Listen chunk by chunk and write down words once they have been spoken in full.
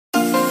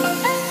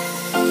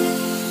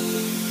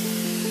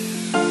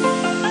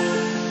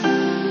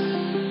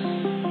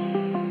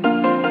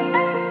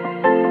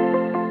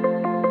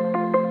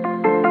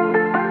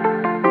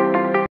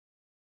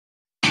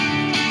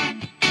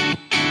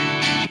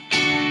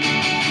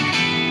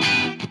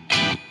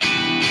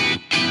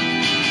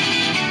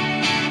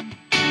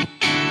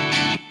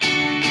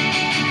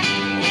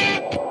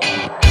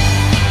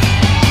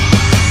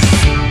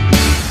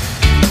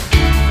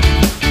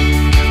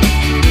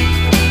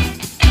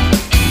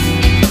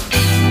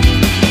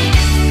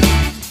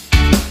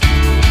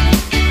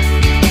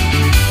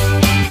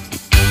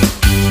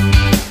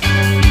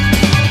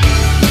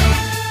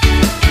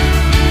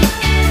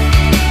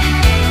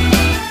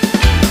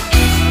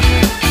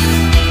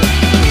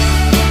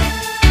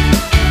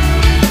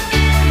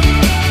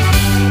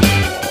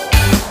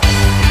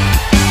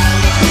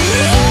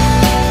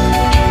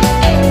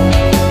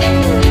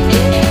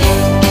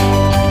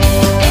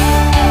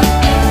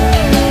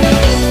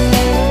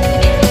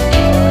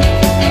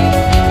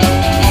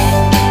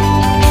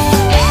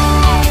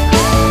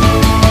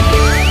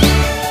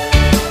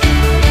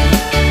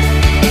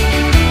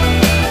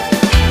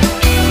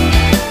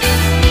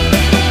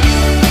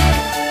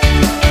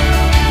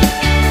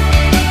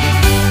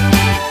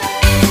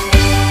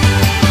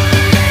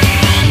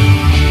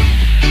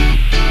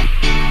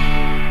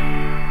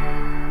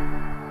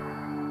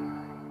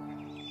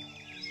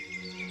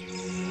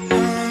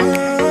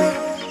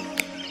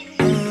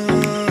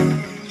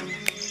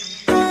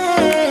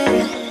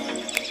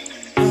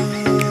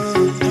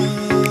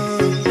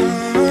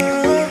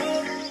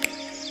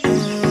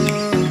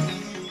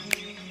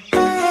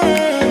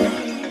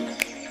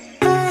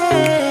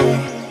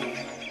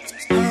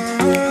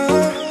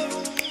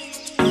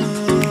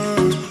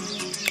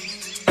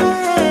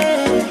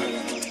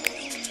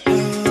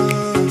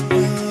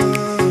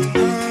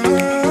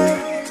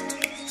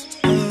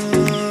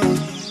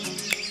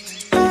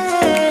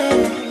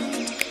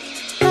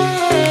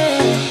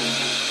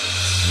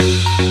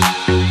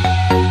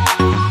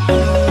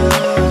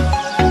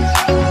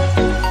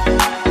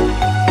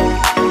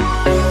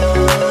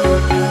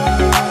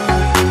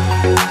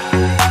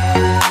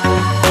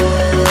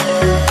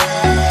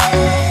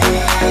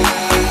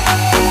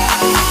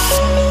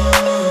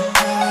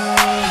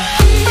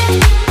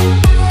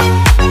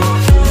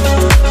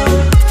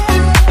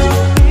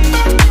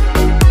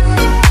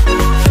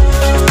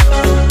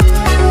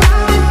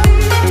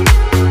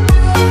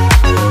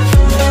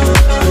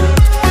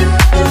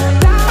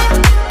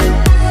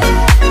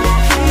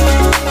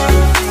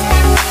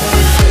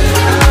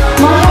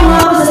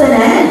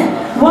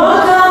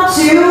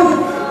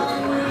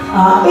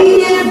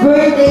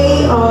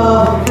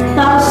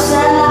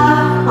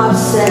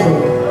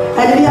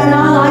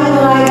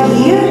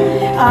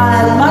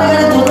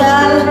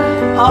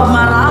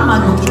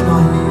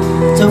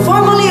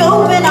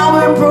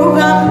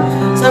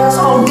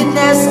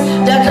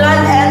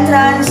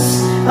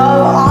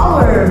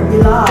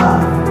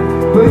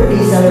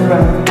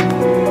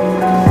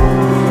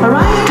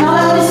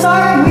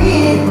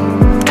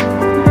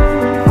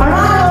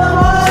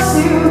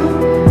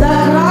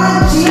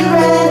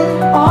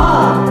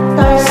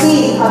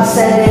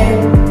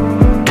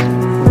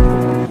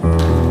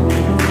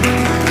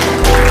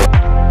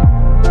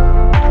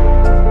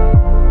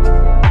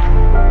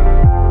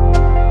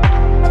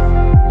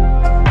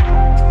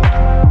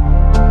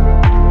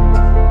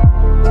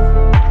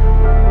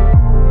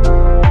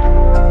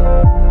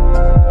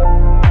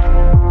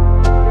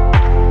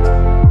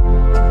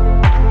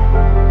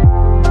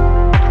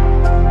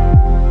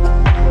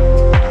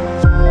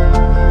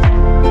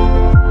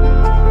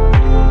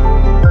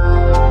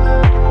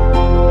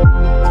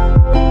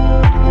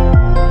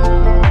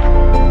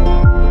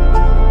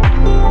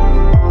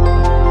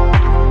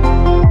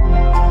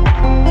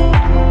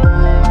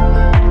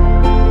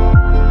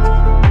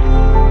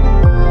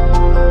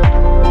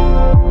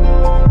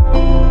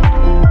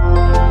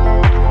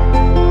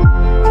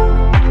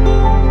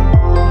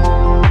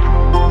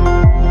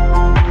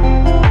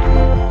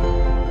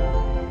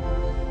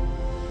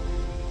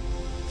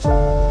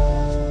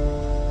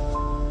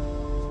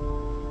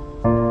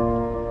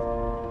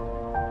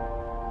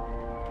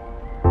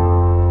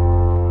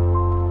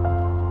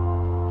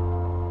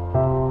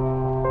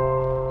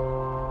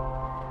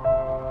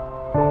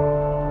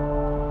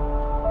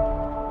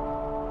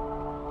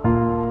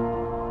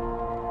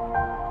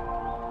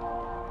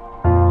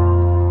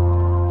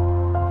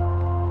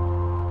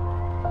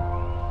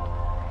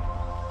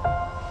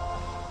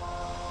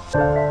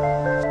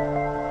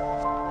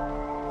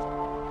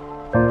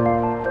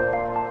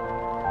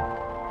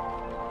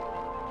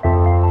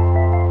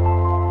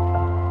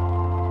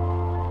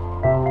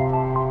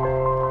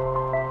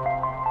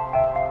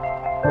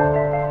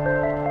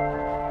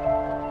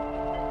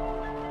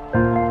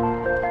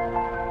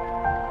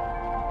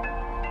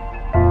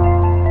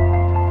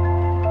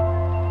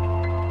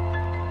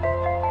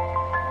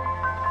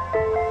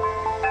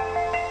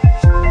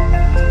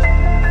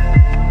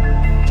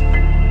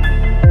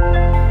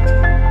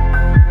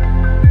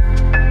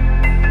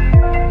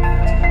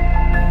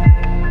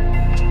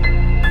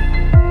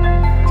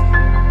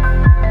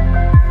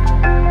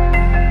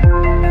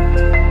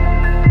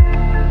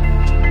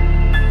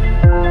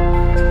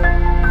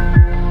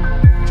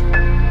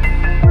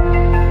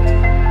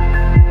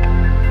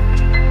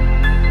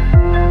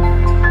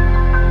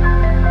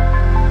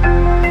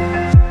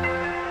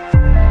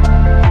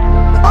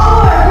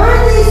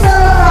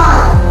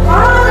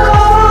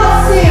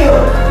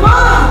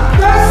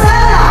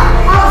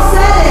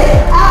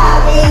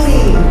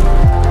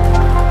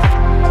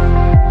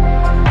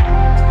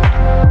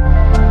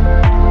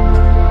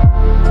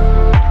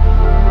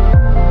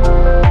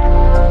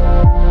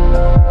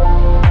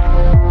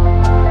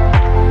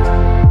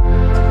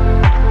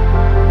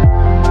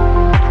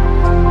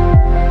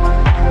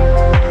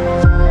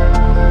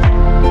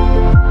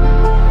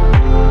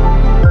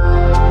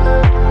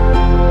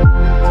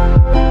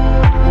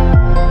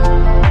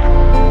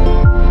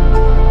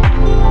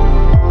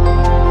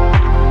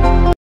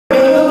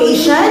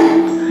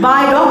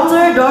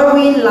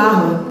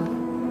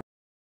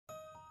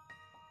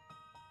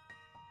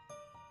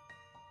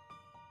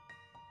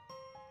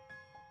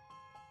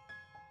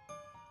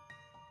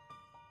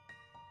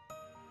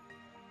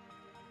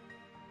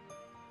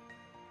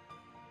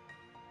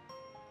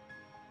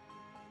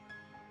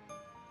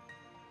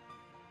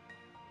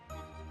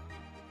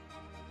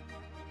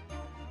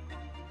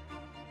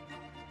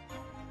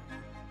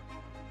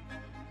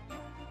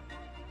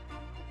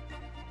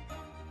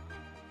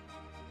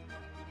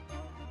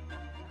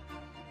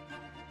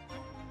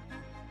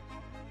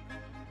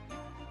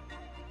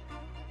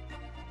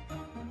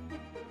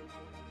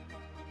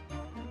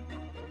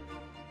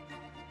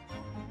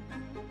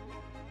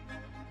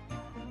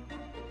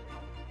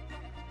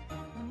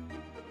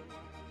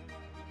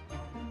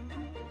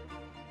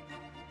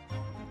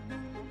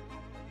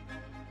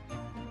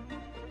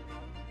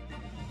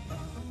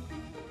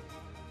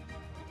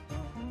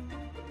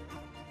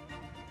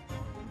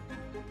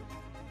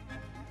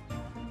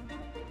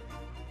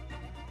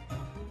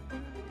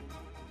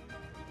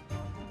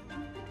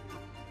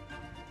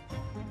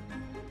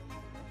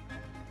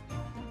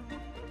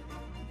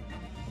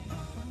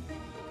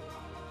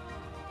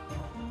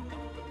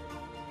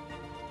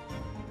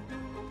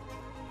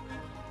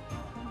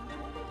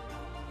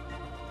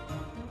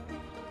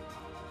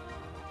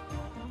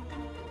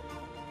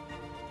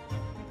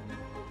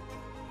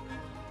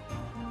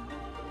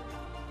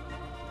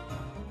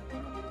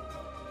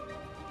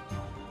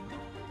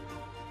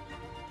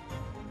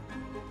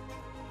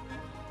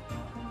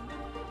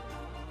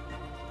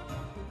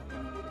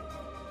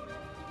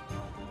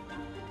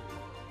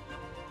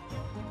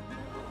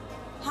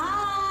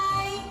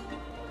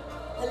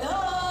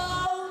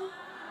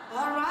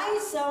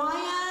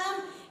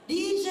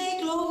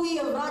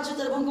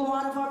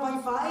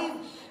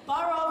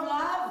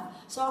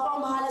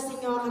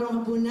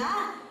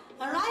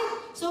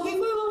So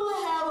before we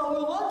will have our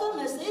welcome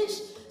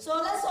message, so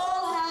let's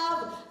all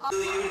have so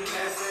for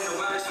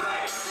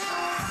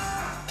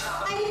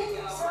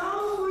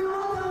the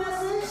welcome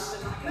message,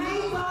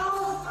 may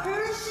call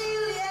Hershey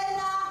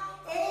Liena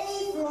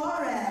A.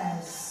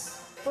 Flores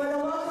for the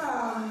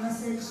welcome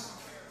message.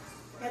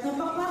 Katong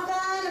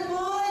pakpakan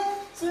po,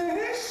 Sir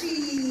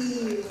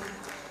Hershey.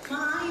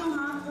 Maayong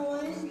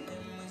hapon.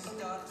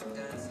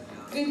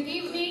 Good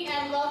evening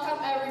and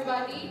welcome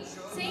everybody.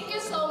 Thank you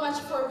so much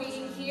for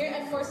being here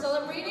and for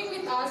celebrating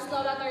with us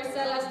Lola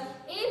Tarcela's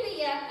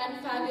 80th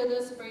and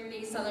fabulous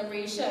birthday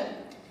celebration.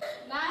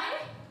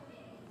 Nay,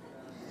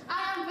 I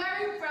am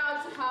very proud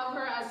to have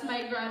her as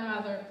my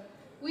grandmother.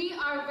 We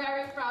are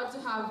very proud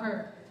to have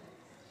her.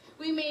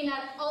 We may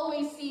not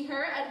always see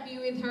her and be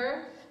with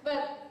her,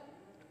 but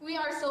we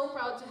are so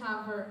proud to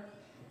have her.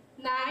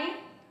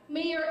 Nay,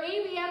 may your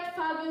 80th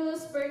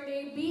fabulous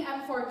birthday be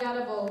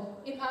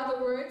unforgettable. In other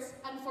words,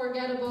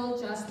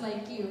 unforgettable just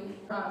like you,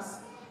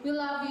 Ross. We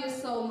love you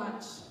so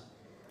much.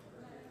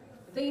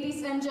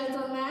 Ladies and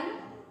gentlemen,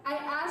 I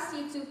ask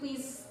you to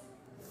please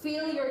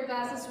fill your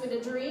glasses with a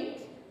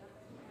drink,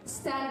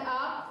 stand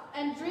up,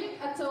 and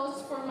drink a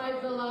toast for my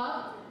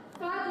beloved,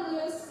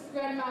 fabulous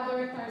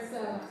grandmother,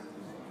 Tarcela.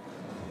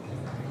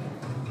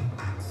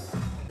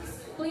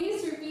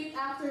 Please repeat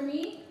after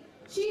me.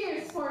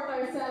 Cheers for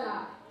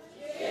Tarcela.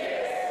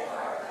 Cheers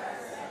for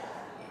Tarcela.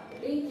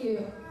 Thank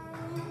you.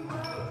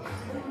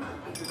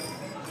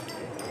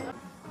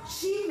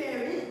 She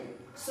married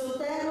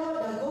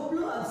Sotero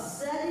Dagoblo of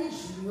Seti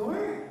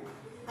Jr.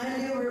 and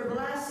they were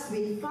blessed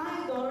with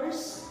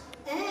 $5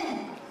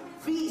 and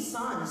 3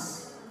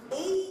 sons,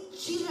 8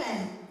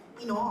 children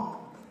in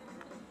all.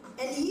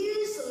 And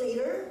years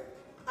later,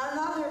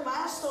 another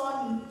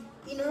milestone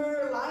in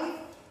her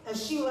life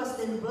as she was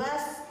then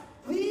blessed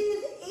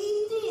with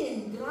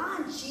 18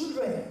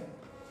 grandchildren,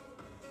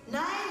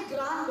 9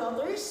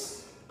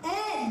 granddaughters,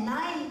 and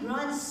 9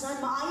 grandsons.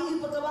 Maayo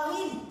yung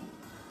pagkabahin.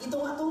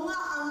 Itunga-tunga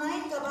ang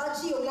 9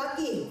 kabaji o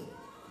laki.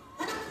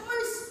 And of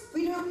course,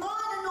 with her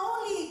one and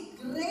only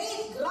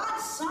great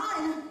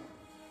grandson,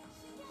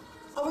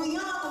 our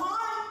young at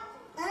heart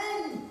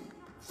and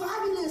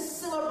fabulous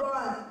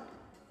celebrant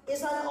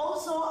is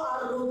also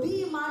a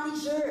Ruby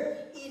manager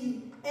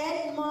in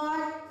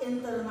Edmart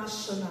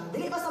International.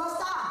 Dili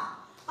basta-basta.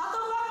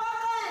 Atong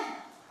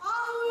bakbakan,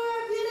 our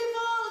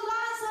beautiful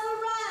grand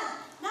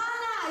celebrant,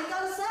 Nanay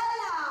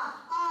Tarcela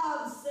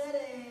of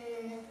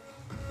Seti.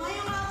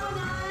 Ngayong ako,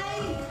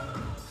 Nay.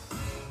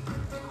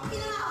 Okay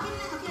na,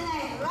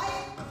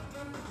 right?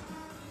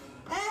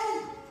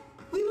 And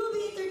we will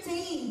be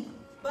entertained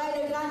by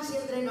the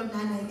grandchildren of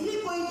Nanay.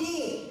 Dili pwede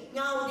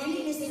nga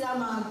dili ni sila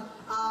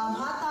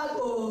hatag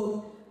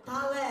o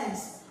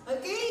talents.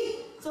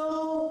 Okay? So,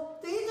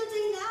 to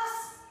entertain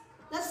us,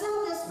 let's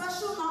have the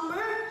special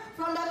number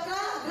from the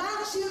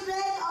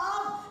grandchildren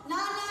of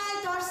Nanay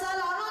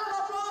Tarcela. A round of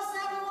applause,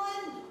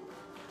 everyone!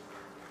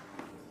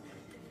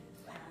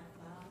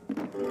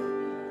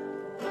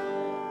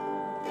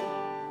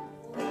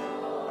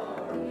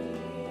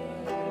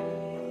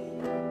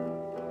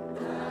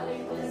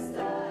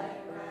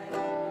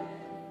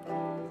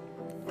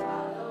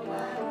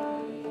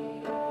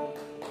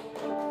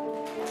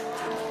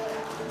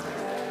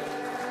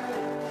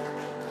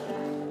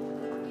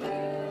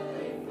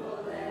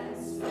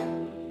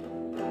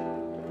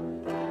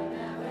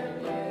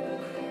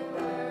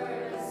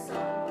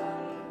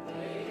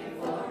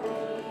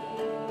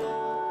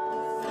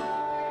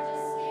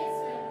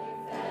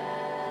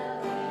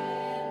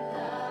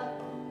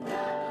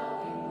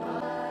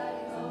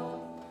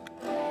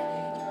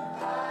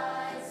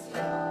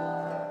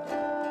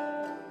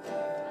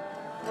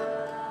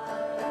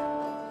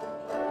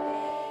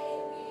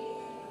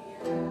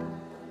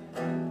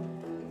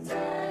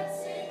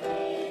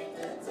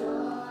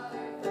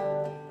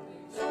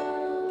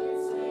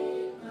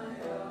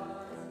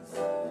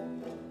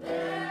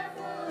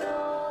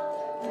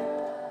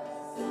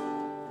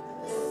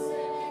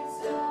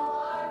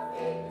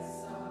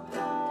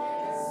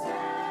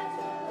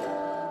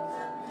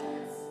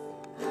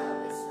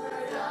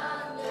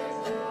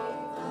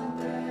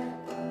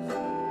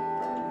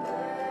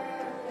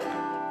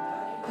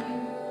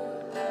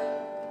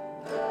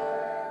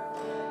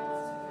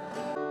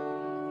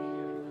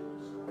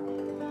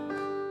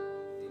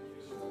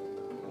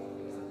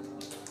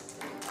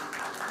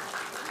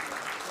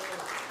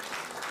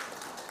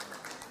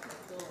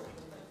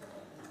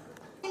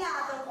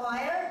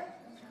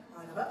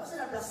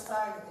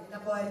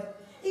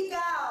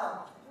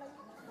 Ikaw!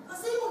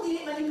 Kasi mong dili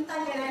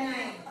malimtan ka,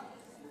 Nanay.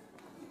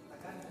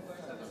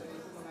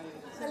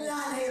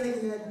 Alalay rin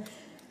yun.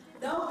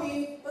 Daw, P,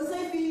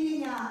 pasay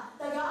feeling niya,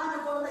 tagaan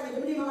ako tayo,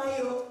 hindi mga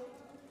iyo.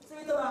 So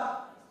ito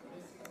ba?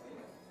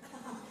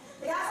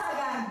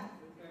 Taga-asagan.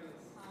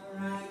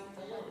 Alright.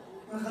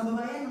 Mga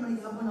kababayan, naman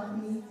ikapon ako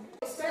ni.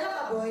 Eskwela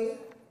ka, boy?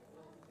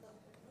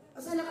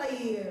 Asa na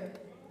ka-year?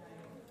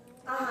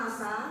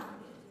 Ahasa?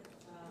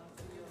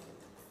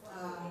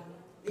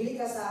 Dili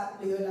ka sa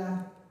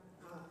Loyola.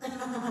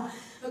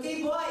 Okay,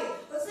 boy.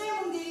 Kasi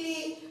mong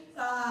dili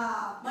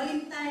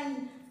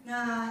malimtan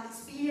na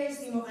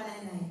experience ni mo ka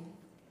nanay?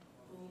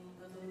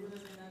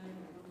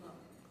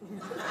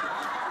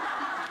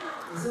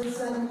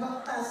 Isunsan ng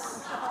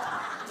baktas.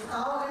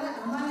 Itawa ka na,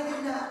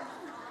 kumanagin na.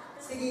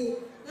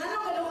 Sige, nga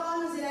nung kadukaan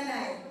mo si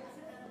nanay?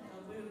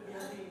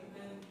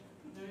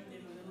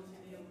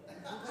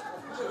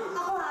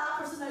 Ako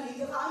ha,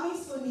 personally,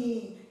 ka-amaze ko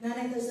ni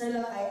Nanay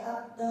Tercela kay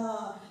at the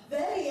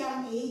very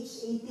young age,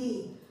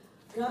 80.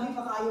 Grabe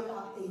pa kayo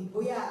ka-active.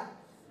 Buya.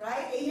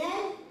 Right?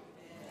 Amen?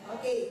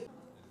 Okay.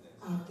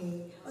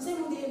 Okay. Kasi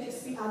mong din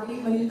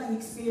yung malilit ang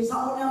experience.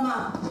 Sa una,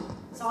 ma'am.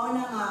 Sa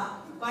una nga.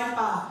 Kuhan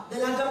pa.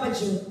 Dalaga pa,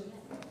 June.